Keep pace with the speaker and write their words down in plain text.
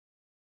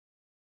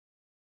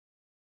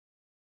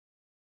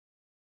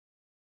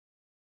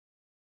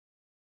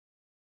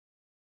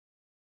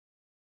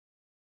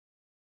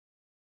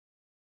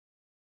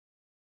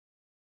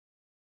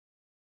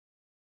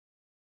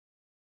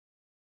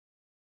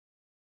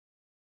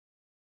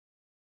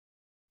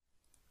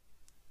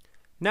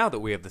Now that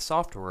we have the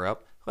software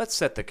up, let's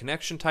set the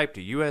connection type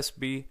to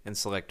USB and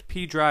select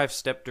P-Drive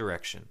step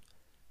direction.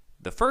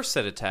 The first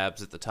set of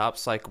tabs at the top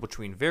cycle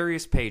between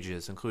various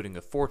pages, including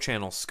a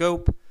 4-channel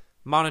scope,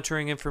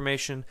 monitoring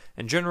information,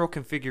 and general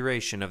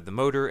configuration of the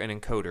motor and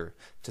encoder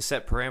to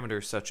set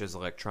parameters such as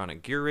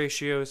electronic gear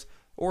ratios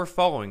or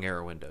following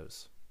arrow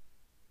windows.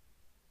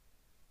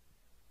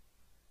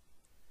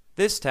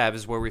 This tab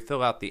is where we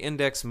fill out the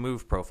index and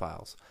move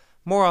profiles.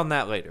 More on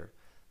that later.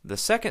 The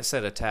second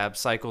set of tabs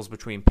cycles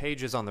between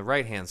pages on the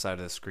right-hand side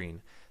of the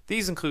screen.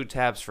 These include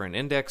tabs for an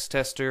index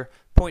tester,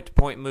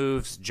 point-to-point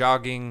moves,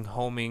 jogging,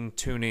 homing,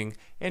 tuning,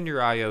 and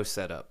your I/O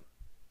setup.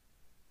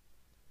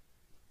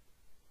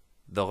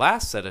 The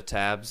last set of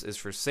tabs is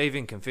for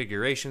saving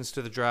configurations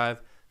to the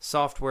drive,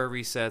 software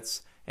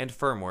resets, and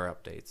firmware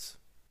updates.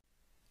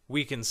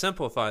 We can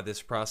simplify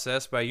this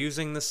process by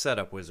using the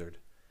Setup Wizard.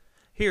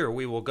 Here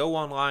we will go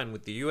online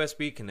with the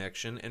USB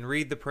connection and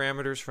read the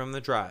parameters from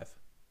the drive.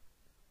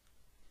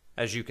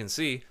 As you can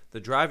see,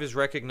 the drive is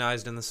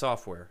recognized in the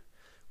software.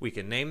 We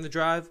can name the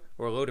drive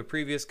or load a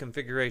previous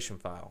configuration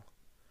file.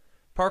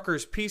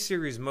 Parker's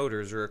P-Series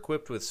motors are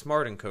equipped with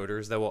smart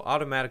encoders that will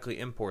automatically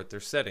import their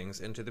settings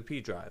into the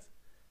P-Drive.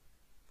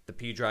 The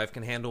P-Drive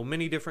can handle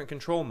many different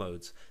control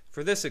modes.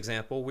 For this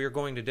example, we are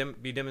going to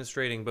be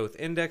demonstrating both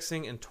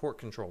indexing and torque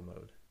control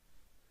mode.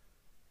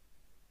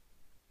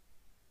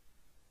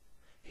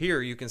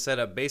 Here you can set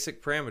up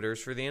basic parameters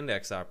for the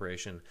index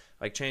operation,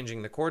 like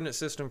changing the coordinate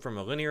system from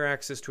a linear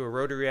axis to a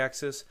rotary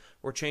axis,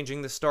 or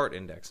changing the start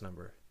index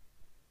number.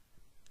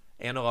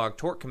 Analog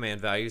torque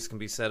command values can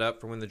be set up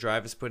for when the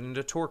drive is put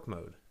into torque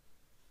mode.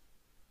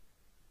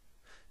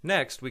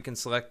 Next, we can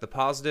select the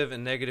positive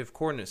and negative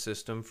coordinate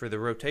system for the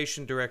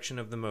rotation direction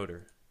of the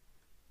motor.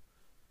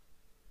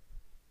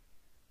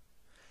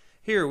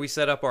 Here we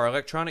set up our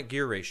electronic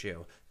gear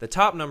ratio. The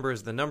top number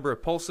is the number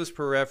of pulses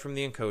per rev from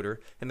the encoder,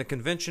 and the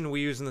convention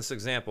we use in this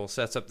example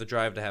sets up the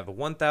drive to have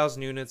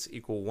 1,000 units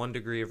equal 1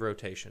 degree of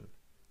rotation.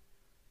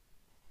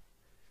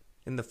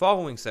 In the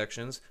following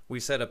sections, we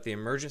set up the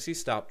emergency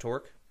stop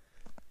torque.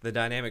 The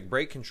dynamic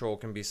brake control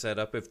can be set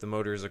up if the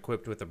motor is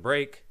equipped with a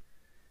brake,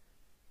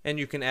 and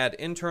you can add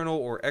internal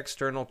or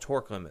external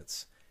torque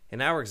limits.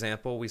 In our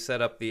example, we set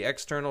up the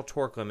external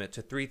torque limit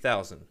to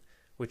 3,000.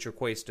 Which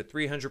equates to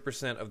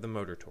 300% of the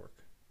motor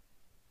torque.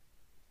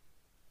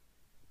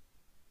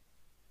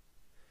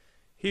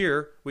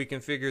 Here, we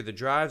configure the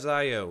drive's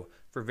I/O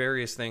for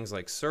various things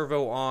like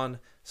servo on,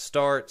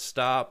 start,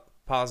 stop,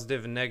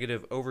 positive and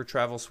negative over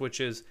travel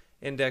switches,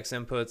 index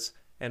inputs,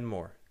 and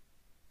more.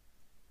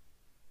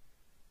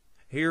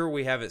 Here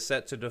we have it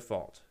set to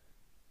default.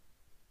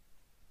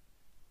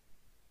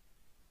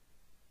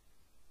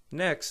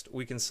 Next,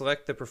 we can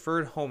select the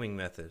preferred homing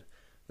method.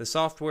 The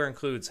software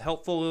includes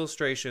helpful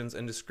illustrations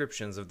and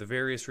descriptions of the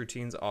various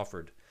routines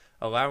offered,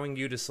 allowing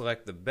you to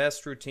select the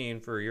best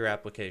routine for your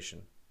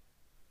application.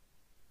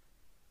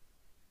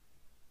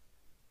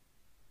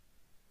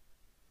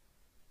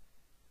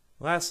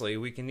 Lastly,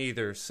 we can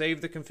either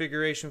save the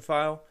configuration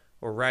file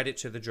or write it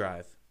to the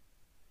drive.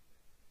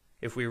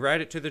 If we write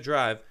it to the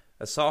drive,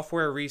 a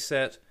software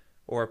reset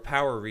or a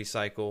power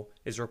recycle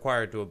is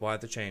required to apply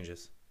the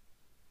changes.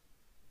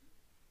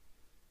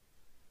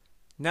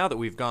 Now that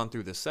we've gone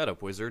through the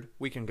setup wizard,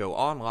 we can go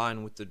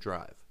online with the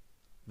drive.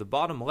 The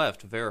bottom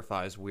left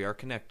verifies we are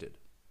connected.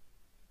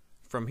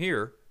 From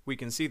here, we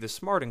can see the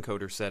smart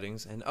encoder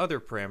settings and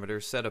other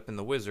parameters set up in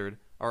the wizard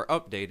are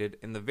updated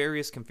in the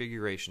various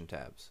configuration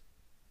tabs.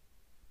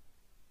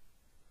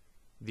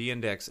 The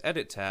Index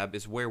Edit tab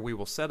is where we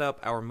will set up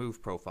our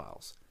move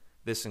profiles.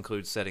 This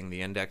includes setting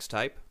the index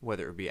type,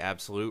 whether it be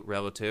absolute,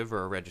 relative,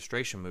 or a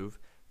registration move,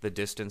 the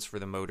distance for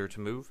the motor to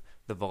move,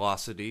 the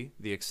velocity,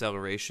 the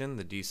acceleration,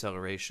 the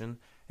deceleration,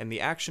 and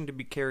the action to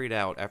be carried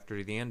out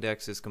after the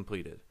index is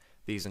completed.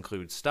 These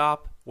include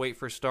stop, wait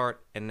for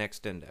start, and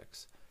next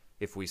index.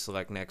 If we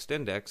select next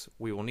index,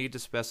 we will need to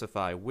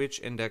specify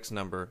which index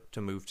number to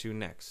move to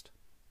next.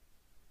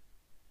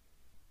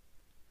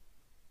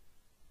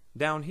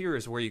 Down here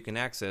is where you can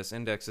access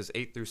indexes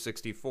 8 through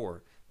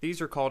 64. These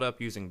are called up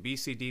using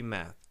BCD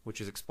math, which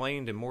is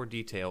explained in more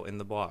detail in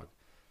the blog.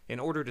 In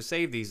order to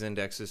save these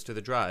indexes to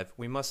the drive,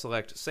 we must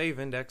select Save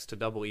Index to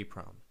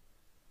EEPROM.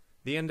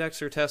 The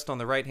indexer test on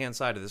the right-hand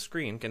side of the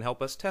screen can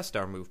help us test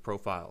our move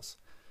profiles.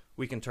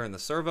 We can turn the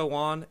servo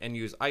on and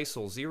use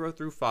ISOL 0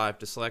 through 5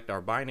 to select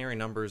our binary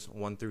numbers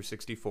 1 through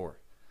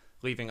 64.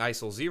 Leaving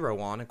ISOL 0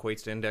 on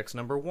equates to index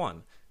number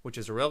 1, which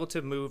is a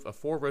relative move of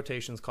 4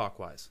 rotations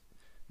clockwise.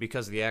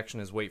 Because the action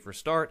is wait for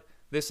start,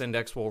 this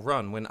index will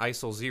run when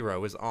ISOL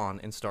 0 is on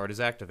and start is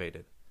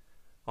activated.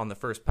 On the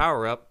first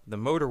power-up, the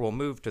motor will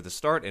move to the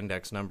start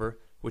index number,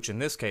 which in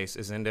this case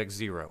is index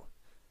 0.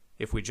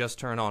 If we just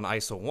turn on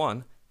ISOL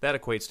 1, that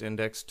equates to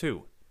index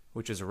 2,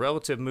 which is a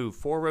relative move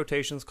 4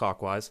 rotations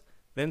clockwise,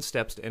 then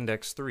steps to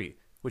index 3,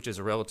 which is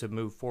a relative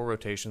move 4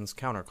 rotations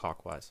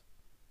counterclockwise.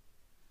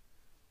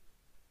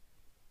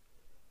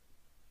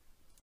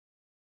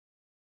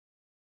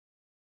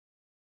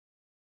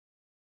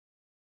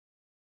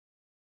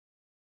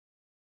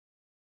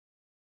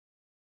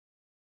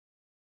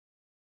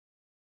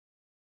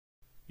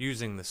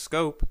 Using the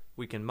scope,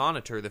 we can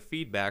monitor the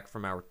feedback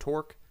from our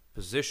torque,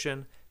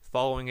 position,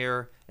 following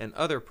error, and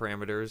other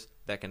parameters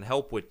that can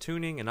help with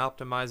tuning and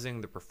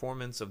optimizing the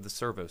performance of the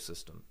servo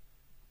system.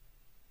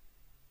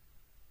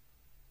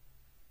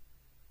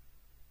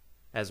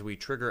 As we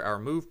trigger our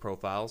move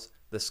profiles,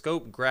 the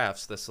scope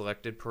graphs the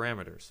selected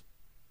parameters.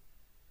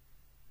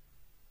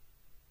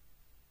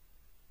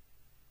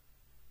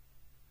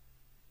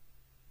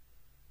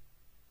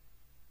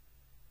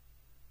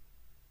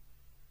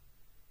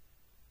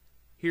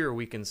 Here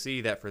we can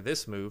see that for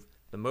this move,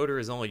 the motor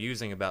is only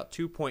using about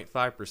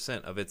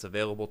 2.5% of its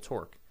available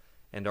torque,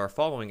 and our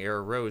following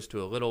error rose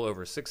to a little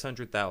over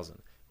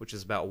 600,000, which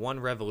is about 1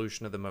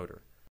 revolution of the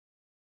motor.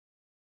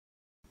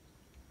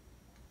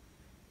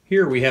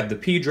 Here we have the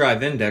P-drive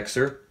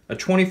indexer, a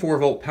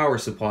 24-volt power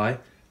supply,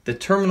 the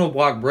terminal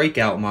block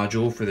breakout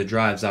module for the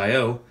drive's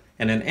I/O,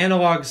 and an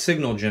analog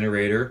signal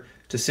generator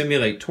to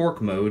simulate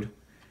torque mode,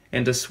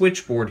 and a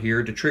switchboard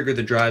here to trigger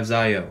the drive's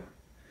I/O.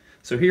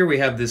 So here we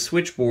have this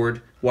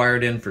switchboard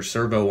wired in for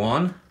servo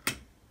on.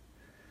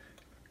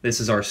 This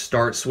is our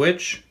start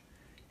switch.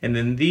 And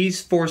then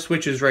these 4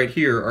 switches right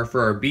here are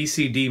for our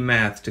BCD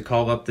math to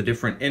call up the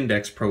different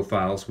index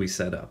profiles we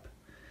set up.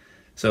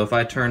 So if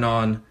I turn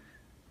on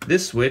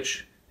this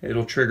switch,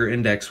 it'll trigger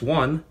index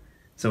 1.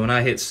 So when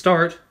I hit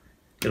start,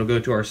 it'll go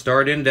to our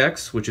start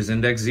index, which is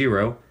index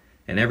 0.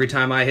 And every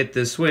time I hit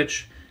this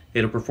switch,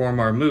 it'll perform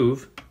our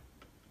move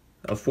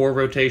of 4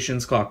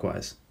 rotations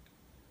clockwise.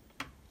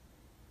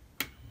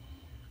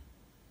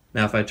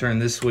 Now if I turn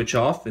this switch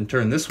off and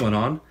turn this one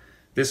on,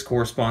 this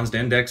corresponds to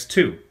index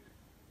 2,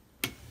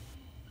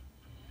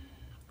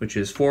 which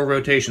is 4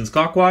 rotations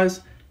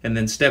clockwise, and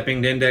then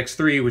stepping to index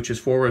 3, which is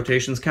 4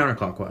 rotations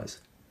counterclockwise.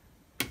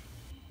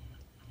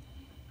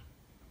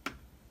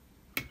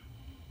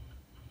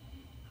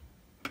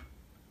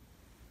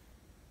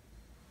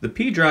 The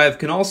P-drive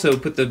can also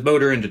put the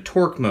motor into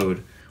torque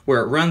mode,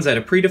 where it runs at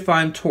a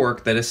predefined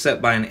torque that is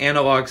set by an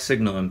analog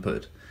signal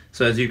input.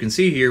 So as you can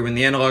see here, when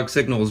the analog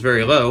signal is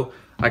very low,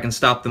 I can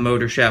stop the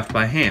motor shaft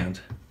by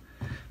hand.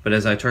 But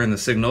as I turn the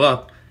signal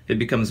up, it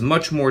becomes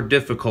much more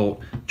difficult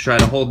to try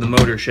to hold the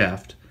motor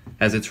shaft,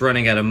 as it's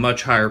running at a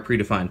much higher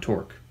predefined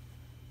torque.